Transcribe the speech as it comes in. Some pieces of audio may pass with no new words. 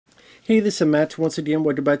Hey, this is Matt once again.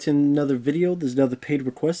 Welcome back to another video. There's another paid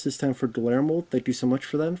request, this time for Guillermo. Thank you so much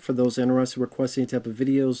for that. For those interested in requesting any type of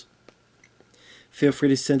videos, feel free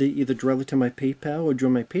to send it either directly to my PayPal or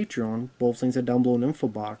join my Patreon. Both links are down below in the info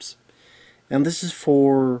box. And this is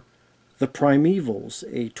for the Primevals,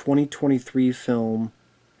 a 2023 film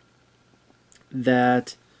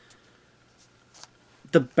that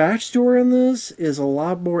the backstory on this is a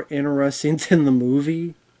lot more interesting than the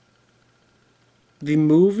movie. The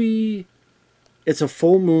movie, it's a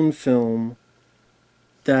full moon film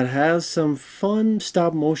that has some fun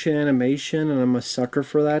stop motion animation, and I'm a sucker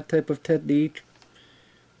for that type of technique.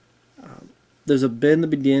 There's a bit in the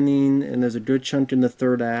beginning, and there's a good chunk in the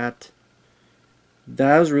third act.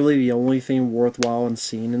 That was really the only thing worthwhile in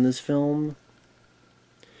seeing in this film.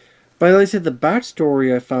 But like I said, the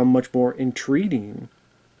backstory I found much more intriguing.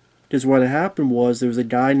 Because what happened was, there was a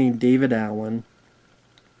guy named David Allen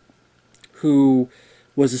who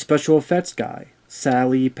was a special effects guy.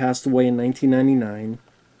 Sadly, he passed away in 1999.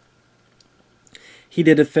 He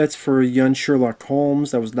did effects for young Sherlock Holmes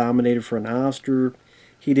that was nominated for an Oscar.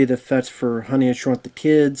 He did effects for Honey, I Shrunk the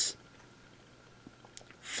Kids.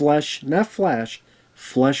 Flash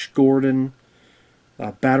Gordon.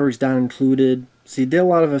 Batteries Not Included. So he did a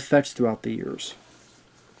lot of effects throughout the years.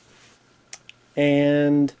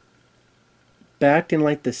 And back in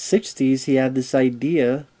like the 60s, he had this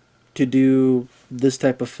idea to do this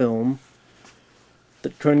type of film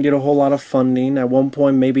that couldn't get a whole lot of funding. At one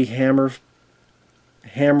point, maybe Hammer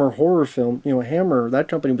Horror Film, Hammer, that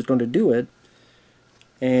company was going to do it,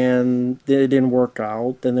 and it didn't work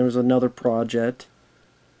out. Then there was another project,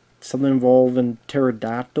 something involving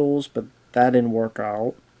pterodactyls, but that didn't work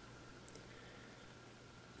out.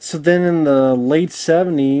 So then in the late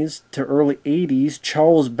 70s to early 80s,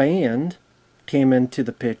 Charles Band came into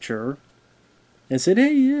the picture and said,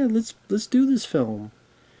 hey, yeah, let's do this film.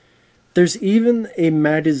 There's even a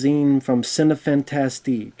magazine from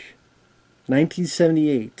Cinefantastique,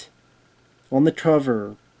 1978. On the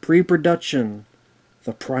cover, pre-production,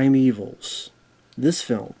 The Primevals. This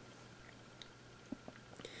film.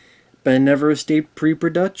 But it never escaped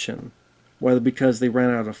pre-production, whether because they ran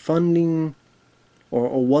out of funding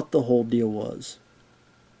or what the whole deal was.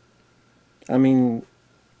 I mean,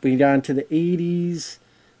 we got into the 80s,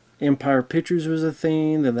 Empire Pictures was a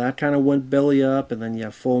thing, then that kind of went belly up, and then you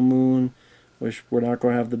have Full Moon, which we're not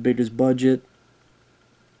going to have the biggest budget.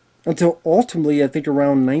 Until ultimately, I think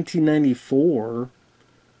around 1994,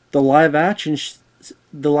 the live action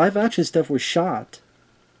stuff was shot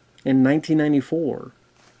in 1994.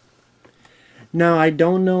 Now, I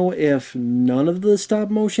don't know if none of the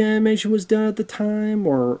stop motion animation was done at the time,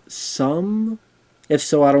 or some. If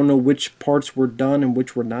so, I don't know which parts were done and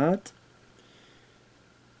which were not.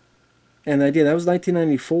 And the idea, that was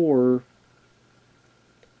 1994.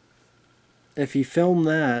 If he filmed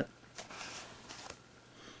that,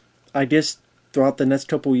 I guess throughout the next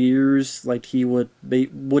couple years, like would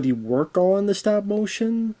he work on the stop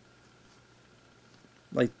motion,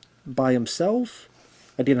 like by himself?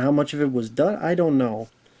 I didn't know how much of it was done. I don't know.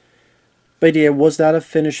 But yeah, was that a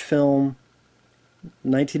finished film?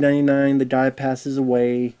 1999, the guy passes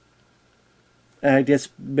away. And I guess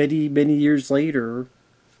many years later,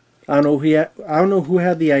 I don't know who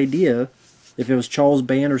had the idea. If it was Charles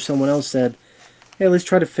Band or someone else said, hey, let's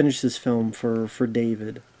try to finish this film for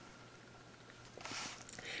David.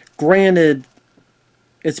 Granted,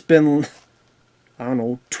 it's been, I don't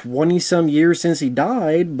know, 20-some years since he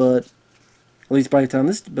died, but at least by the time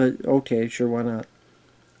this, but okay, sure, why not?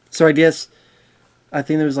 So I think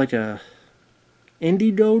there was like a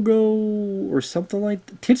Indiegogo or something like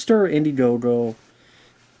that. Kickstarter or Indiegogo,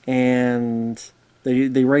 and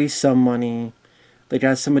they raised some money. They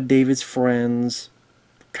got some of David's friends,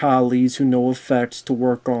 colleagues who know effects to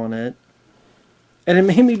work on it. And it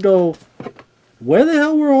made me go, where the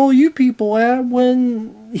hell were all you people at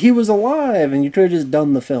when he was alive and you could have just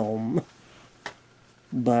done the film?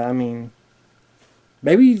 But, I mean,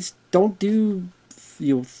 maybe don't do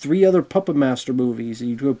 3 other Puppet Master movies and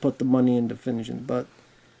you could have put the money into finishing. But,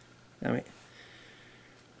 I mean,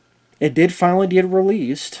 it did finally get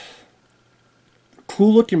released.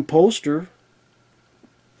 Cool looking poster.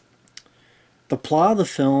 The plot of the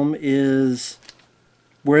film is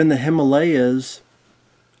we're in the Himalayas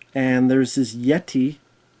and there's this Yeti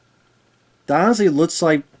that honestly looks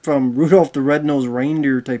like from Rudolph the Red-Nosed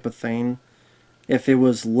Reindeer type of thing, if it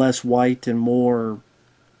was less white and more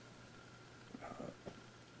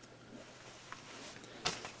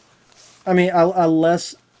I mean a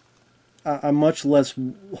much less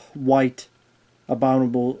white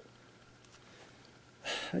abominable.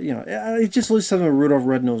 It just looks like a Rudolph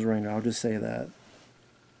Red-Nosed Reindeer. I'll just say that.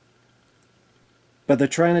 But they're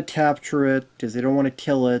trying to capture it because they don't want to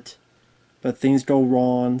kill it. But things go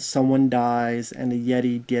wrong, someone dies, and the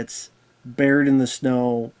Yeti gets buried in the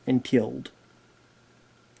snow and killed.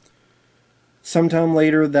 Sometime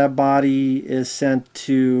later, that body is sent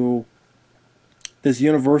to this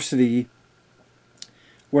university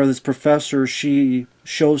where this professor, she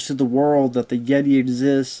shows to the world that the Yeti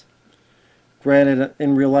exists. Granted,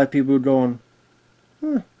 in real life, people are going,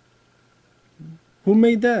 huh, who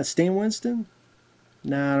made that? Stan Winston?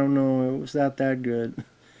 Nah, I don't know. It was not that good.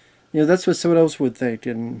 You know, that's what someone else would think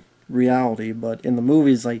in reality. But in the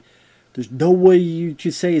movies, like, there's no way you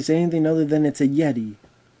could say it's anything other than it's a Yeti.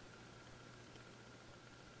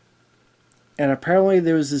 And apparently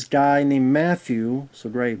there was this guy named Matthew, so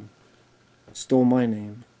great, stole my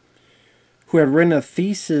name, who had written a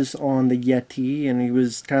thesis on the Yeti, and he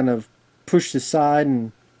was kind of pushed aside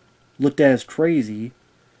and looked at as crazy.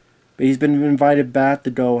 But he's been invited back to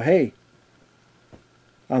go, hey,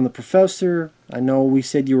 I'm the professor. I know we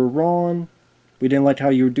said you were wrong. We didn't like how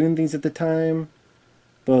you were doing things at the time.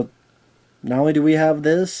 But not only do we have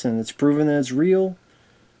this, and it's proven that it's real,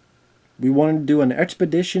 we wanted to do an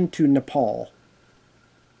expedition to Nepal.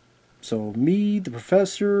 So me, the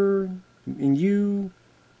professor, and you,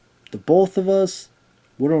 the both of us,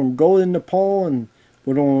 we're going to go to Nepal, and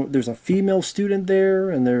there's a female student there,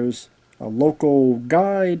 and there's a local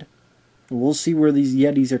guide, and we'll see where these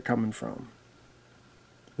Yetis are coming from.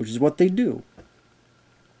 Which is what they do.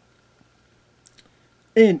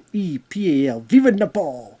 Nepal, Viva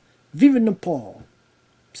Nepal! Viva Nepal!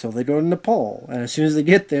 So they go to Nepal, and as soon as they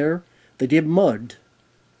get there, they get mugged.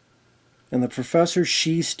 And the professor,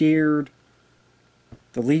 she's scared.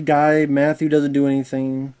 The lead guy, Matthew, doesn't do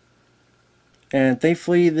anything. And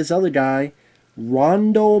thankfully, this other guy,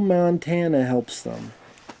 Rondo Montana, helps them.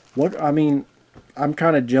 I'm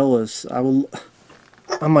kind of jealous. I'm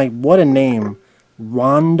like, what a name.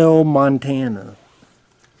 Rondo Montana.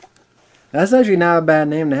 That's actually not a bad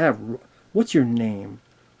name to have. What's your name?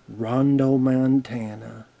 Rondo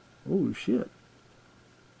Montana. Oh, shit.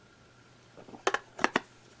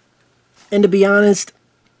 And to be honest,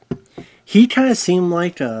 he kind of seemed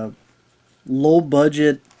like a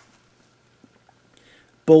low-budget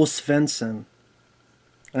Bo Svensson.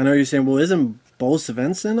 I know you're saying, well, isn't Bo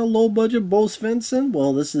Svensson a low-budget Bo Svensson?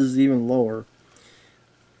 Well, this is even lower.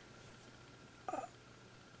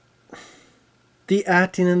 The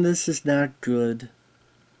acting in this is not good.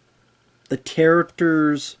 The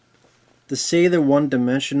characters, to say they're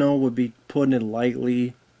one-dimensional would be putting it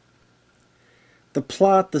lightly. The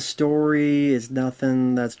plot, the story is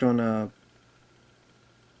nothing that's gonna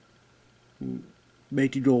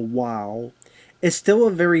make you go, wow. It's still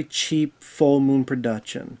a very cheap full moon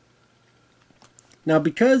production. Now,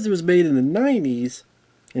 because it was made in the 90s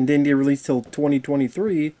and didn't get released till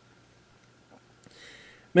 2023,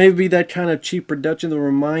 maybe that kind of cheap production will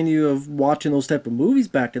remind you of watching those type of movies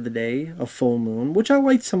back in the day, of Full Moon, which I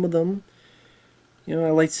liked some of them. You know,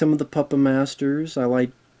 I liked some of the Puppet Masters. I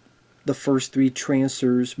liked the first 3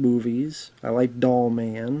 Trancers movies. I liked Doll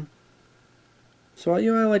Man. So,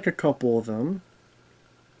 you know, I like a couple of them.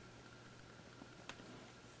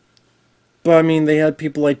 But, I mean, they had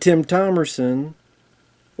people like Tim Thomerson.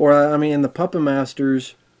 Or, I mean, in the Puppet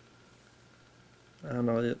Masters, I don't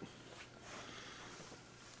know,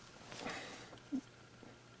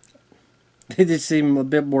 they just seem a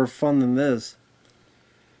bit more fun than this.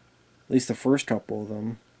 At least the first couple of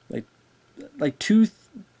them. Like 2,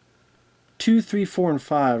 3, 4, and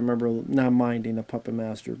 5, I remember not minding a Puppet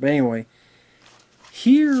Master. But anyway,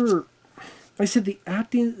 here, like I said, the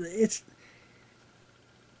acting,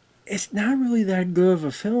 it's not really that good of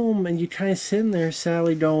a film, and you kind of sitting there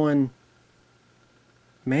sadly going,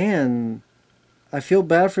 man, I feel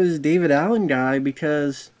bad for this David Allen guy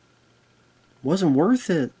because it wasn't worth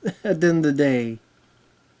it at the end of the day.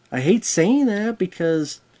 I hate saying that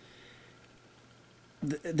because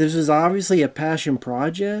this is obviously a passion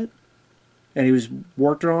project, and he was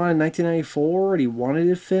working on it in 1994, and he wanted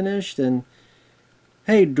it finished, and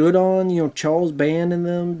hey, good on, you know, Charles Band and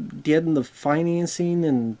them getting the financing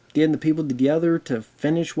and getting the people together to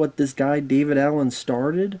finish what this guy David Allen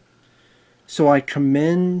started. So I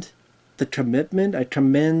commend the commitment, I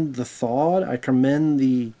commend the thought, I commend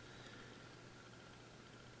the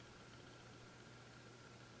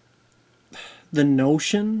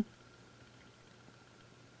notion.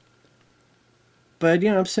 But,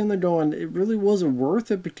 you know, I'm sitting there going, it really wasn't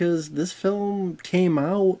worth it because this film came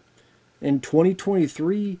out in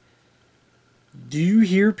 2023. Do you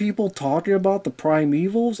hear people talking about the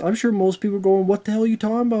Primevals? I'm sure most people are going, what the hell are you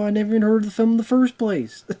talking about? I never even heard of the film in the first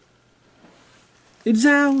place.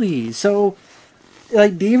 Exactly. So,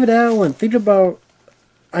 like David Allen, think about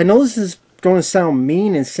I know this is going to sound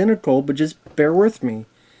mean and cynical, but just bear with me.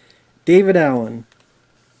 David Allen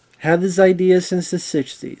had this idea since the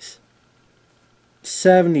 60s,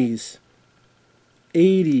 70s,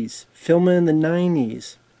 80s, filming in the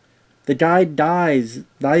 90s. The guy dies,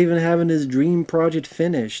 not even having his dream project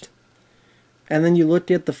finished. And then you look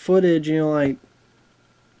at the footage and you're like,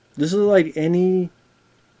 this is like any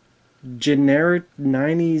generic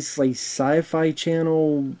 90s like sci-fi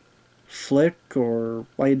channel flick, or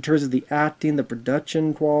like in terms of the acting, the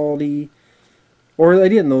production quality, or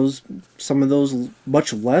like in those, some of those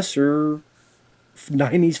much lesser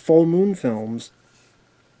 90s full moon films.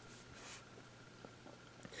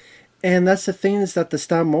 And that's the thing, is that the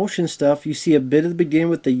stop motion stuff, you see a bit at the beginning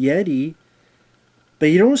with the Yeti, but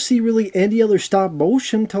you don't see really any other stop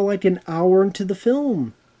motion till like an hour into the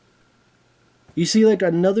film. You see like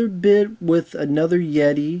another bit with another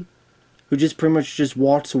Yeti who just pretty much just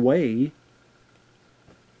walks away.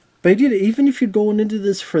 But even if you're going into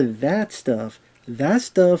this for that stuff,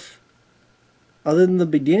 other than the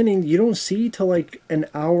beginning, you don't see till like an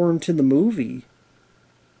hour into the movie.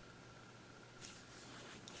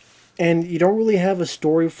 And you don't really have a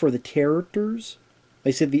story for the characters.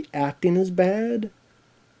 Like I said, the acting is bad.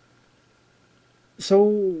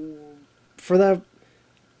 So, for that,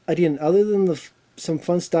 again, other than some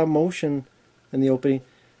fun stop motion in the opening,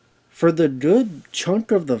 for the good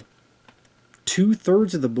chunk of the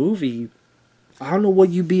 2/3 of the movie, I don't know what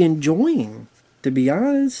you'd be enjoying, to be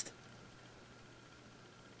honest.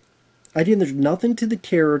 Again, there's nothing to the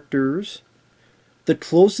characters. The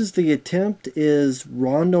closest they attempt is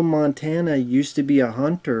Rondo Montana used to be a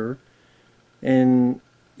hunter, and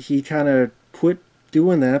he kind of quit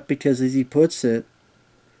doing that because, as he puts it,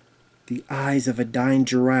 the eyes of a dying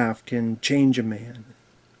giraffe can change a man.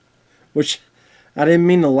 Which, I didn't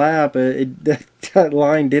mean to laugh, but that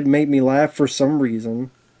line did make me laugh for some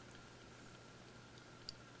reason.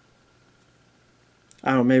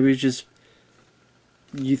 I don't know, maybe it's just,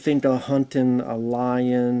 you think of hunting a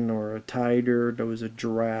lion or a tiger, there was a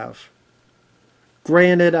giraffe.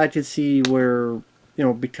 Granted, I could see where,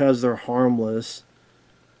 because they're harmless,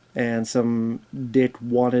 and some dick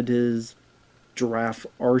wanted his giraffe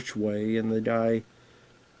archway, and the guy...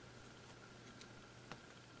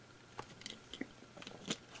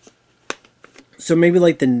 So maybe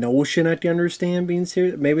like the notion I can understand being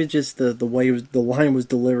serious. Maybe it's just the way the line was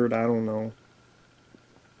delivered, I don't know.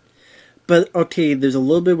 But, okay, there's a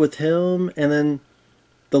little bit with him, and then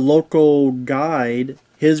the local guide,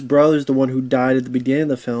 his brother's the one who died at the beginning of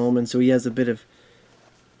the film, and so he has a bit of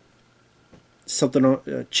something,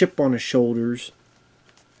 a chip on his shoulders.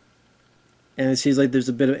 And it seems like there's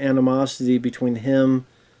a bit of animosity between him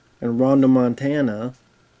and Rondo Montana.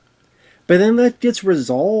 But then that gets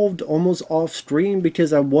resolved almost off-screen,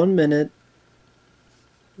 because at one minute,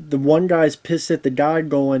 the one guy's pissed at the guy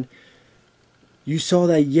going, "You saw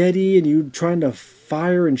that Yeti and you trying to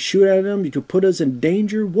fire and shoot at him? You could put us in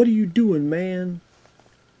danger? What are you doing, man?"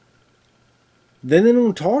 Then they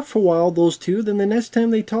don't talk for a while, those two. Then the next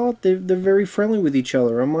time they talk, they're very friendly with each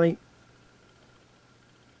other. I'm like,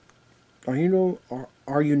 are you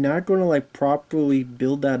not going to like properly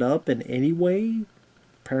build that up in any way?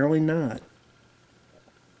 Apparently not.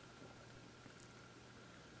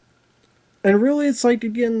 And really, it's like,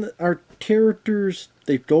 again, our characters,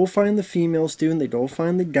 they go find the female student, they go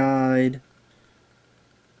find the guide,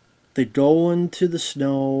 they go into the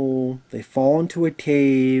snow, they fall into a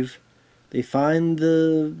cave, they find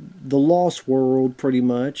the lost world, pretty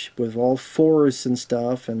much, with all forests and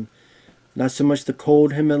stuff, and not so much the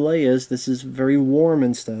cold Himalayas. This is very warm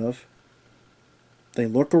and stuff. They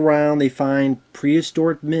look around, they find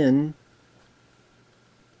prehistoric men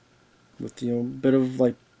with, a bit of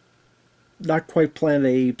like, not quite Planet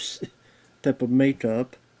Apes type of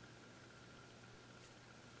makeup.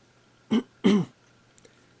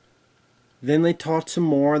 Then they talk some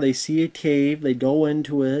more. They see a cave. They go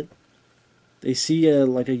into it. They see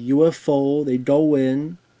like a UFO. They go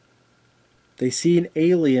in. They see an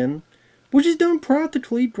alien, which is done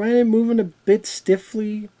practically. Granted, moving a bit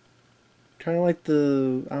stiffly, kind of like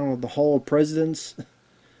the Hall of Presidents.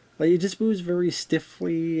 Like, it just moves very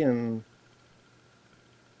stiffly, and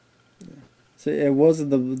so it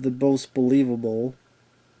wasn't the most believable.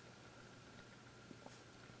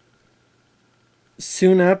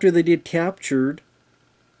 Soon after, they get captured.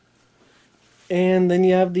 And then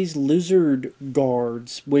you have these lizard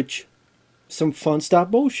guards, which, some fun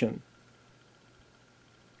stop motion.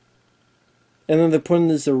 And then they're put in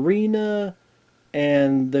this arena,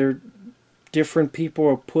 and different people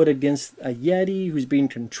are put against a Yeti who's being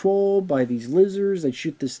controlled by these lizards. They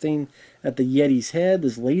shoot this thing at the Yeti's head,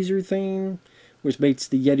 this laser thing, which makes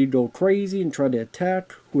the Yeti go crazy and try to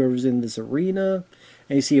attack whoever's in this arena.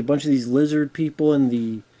 And you see a bunch of these lizard people in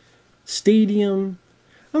the stadium.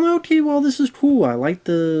 I'm like, okay, well, this is cool. I like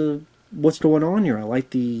what's going on here. I like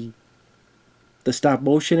the stop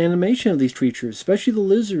motion animation of these creatures, especially the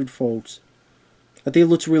lizard folks. I think it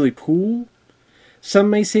looks really cool. Some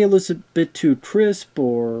may say it looks a bit too crisp,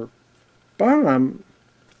 but I don't know.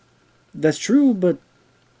 That's true, but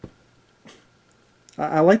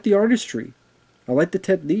I like the artistry. I like the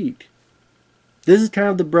technique. This is kind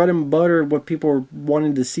of the bread and butter of what people are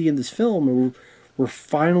wanting to see in this film, and we're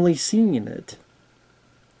finally seeing it.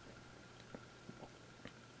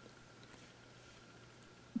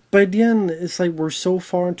 But again, it's like we're so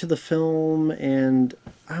far into the film, and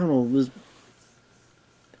I don't know,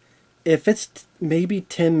 if it's maybe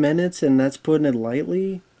 10 minutes, and that's putting it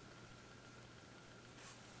lightly,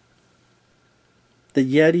 the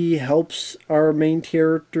Yeti helps our main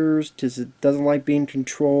characters because it doesn't like being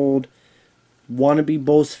controlled. Wannabe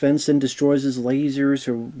Bo Svensson destroys his lasers,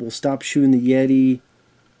 or will stop shooting the Yeti.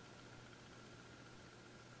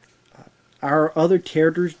 Our other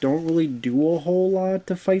characters don't really do a whole lot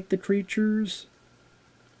to fight the creatures.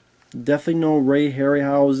 Definitely no Ray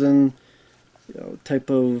Harryhausen type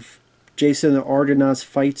of Jason the Argonauts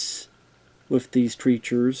fights with these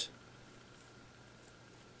creatures.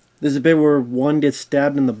 There's a bit where one gets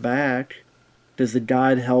stabbed in the back because the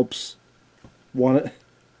guide helps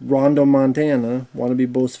Rondo Montana,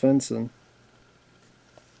 Wannabe Bo Svensson.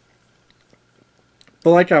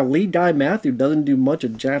 But like our lead guy, Matthew, doesn't do much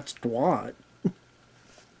of jack squat.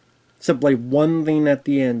 Except like one thing at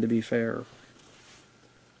the end, to be fair.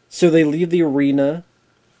 So they leave the arena.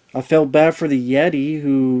 I felt bad for the Yeti,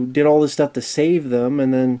 who did all this stuff to save them,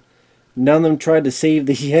 and then none of them tried to save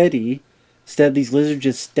the Yeti. Instead, these lizards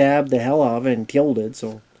just stabbed the hell out of it and killed it,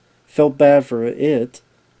 so felt bad for it.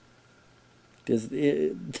 Because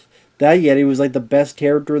that Yeti was like the best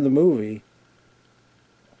character in the movie.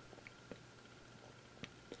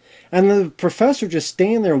 And the professor just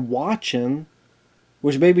standing there watching,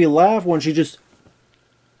 which made me laugh when she just,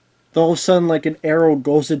 all of a sudden, like an arrow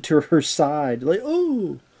goes into her side. Like,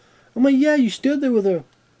 oh! I'm like, yeah, you stood there with a...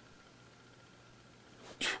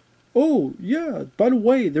 Oh, yeah, by the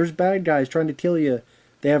way, there's bad guys trying to kill you.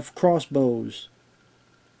 They have crossbows.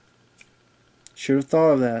 Should have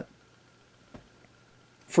thought of that.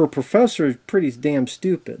 For a professor, it's pretty damn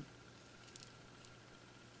stupid.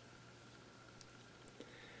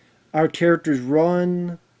 Our characters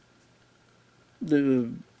run.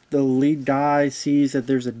 The lead guy sees that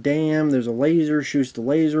there's a dam. There's a laser. Shoots the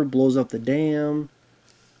laser. Blows up the dam.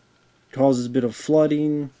 Causes a bit of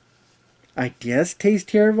flooding. I guess takes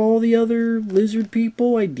care of all the other lizard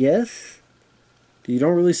people. I guess. You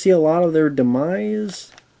don't really see a lot of their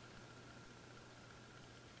demise.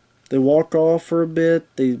 They walk off for a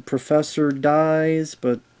bit. The professor dies.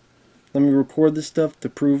 But let me record this stuff to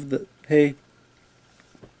prove that, hey,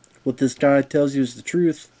 what this guy tells you is the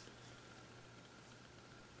truth.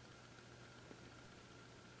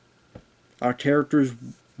 Our characters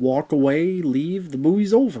walk away, leave, the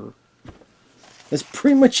movie's over. That's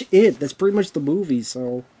pretty much it. That's pretty much the movie,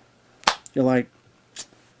 so you're like,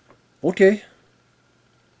 okay,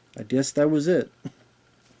 I guess that was it.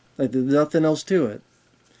 Like, there's nothing else to it.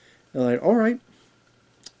 You're like, alright,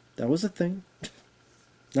 that was a thing.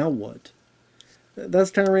 Now what?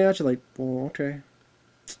 That's kind of reaction, like, well, okay.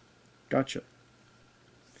 Gotcha.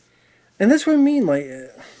 And that's what I mean, like,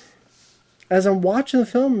 as I'm watching the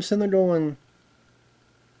film, I'm sitting there going,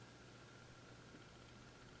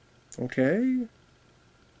 okay,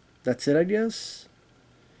 that's it, I guess.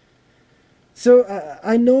 So,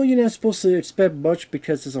 I know you're not supposed to expect much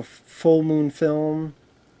because it's a full moon film.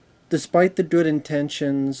 Despite the good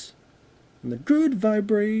intentions and the good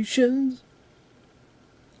vibrations,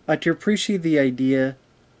 I can appreciate the idea.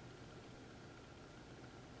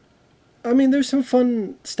 I mean, there's some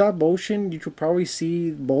fun stop motion. You could probably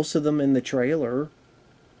see most of them in the trailer.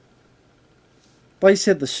 Like I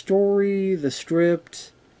said, the story, the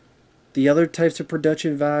script, the other types of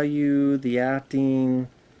production value, the acting,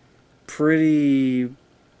 pretty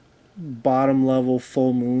bottom level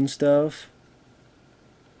full moon stuff.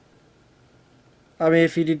 I mean,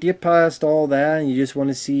 if you did get past all that and you just want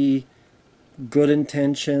to see good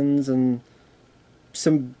intentions and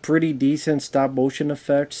some pretty decent stop motion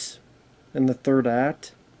effects in the third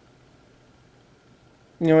act.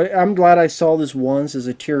 You know, I'm glad I saw this once as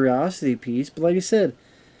a curiosity piece, but like I said,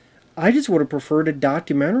 I just would have preferred a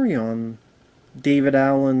documentary on David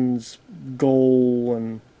Allen's goal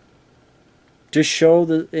and just show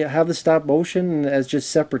have the stop motion as just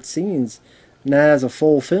separate scenes, not as a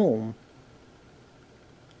full film.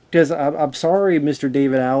 Because I'm sorry, Mr.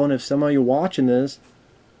 David Allen, if somehow you're watching this,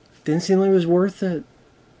 didn't seem like it was worth it.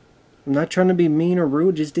 I'm not trying to be mean or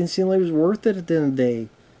rude, just didn't seem like it was worth it at the end of the day.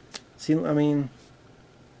 I mean,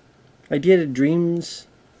 I get it, dreams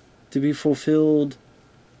to be fulfilled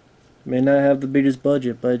may not have the biggest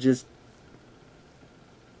budget, but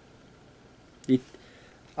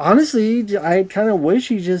honestly, I kind of wish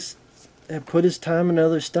he just had put his time in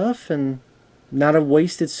other stuff and not have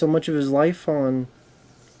wasted so much of his life on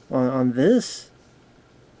this.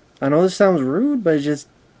 I know this sounds rude, but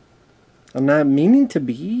I'm not meaning to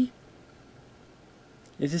be.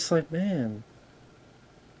 It's just like, man.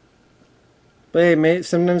 But hey,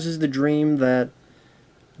 sometimes it's the dream that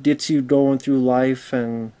gets you going through life,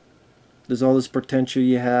 and there's all this potential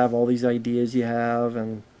you have, all these ideas you have,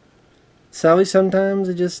 and sadly sometimes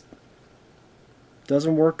it just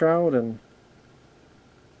doesn't work out, and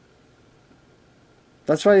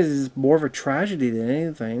that's why it's more of a tragedy than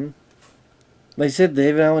anything. Like I said,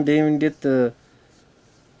 David Allen didn't even get to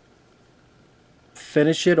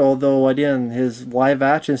finish it, although again his live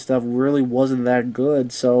action stuff really wasn't that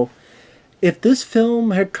good. So if this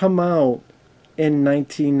film had come out in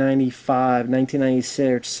 1995,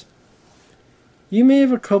 1996, you may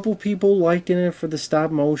have a couple people liking it for the stop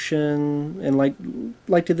motion and liked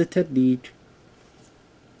the technique.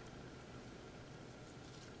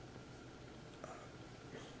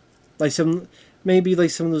 Maybe like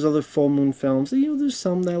some of those other full moon films. You know, there's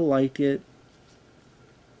some that like it.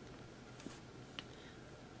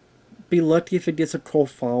 Be lucky if it gets a cult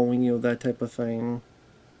following, you know, that type of thing.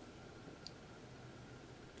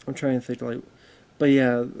 I'm trying to think but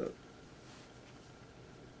yeah,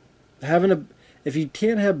 if you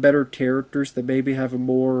can't have better characters that maybe have a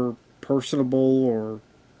more personable or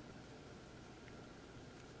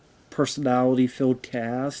personality filled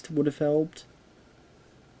cast would have helped.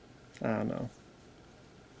 I don't know.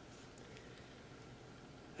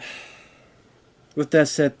 With that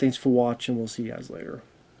said, thanks for watching. We'll see you guys later.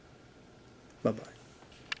 Bye-bye.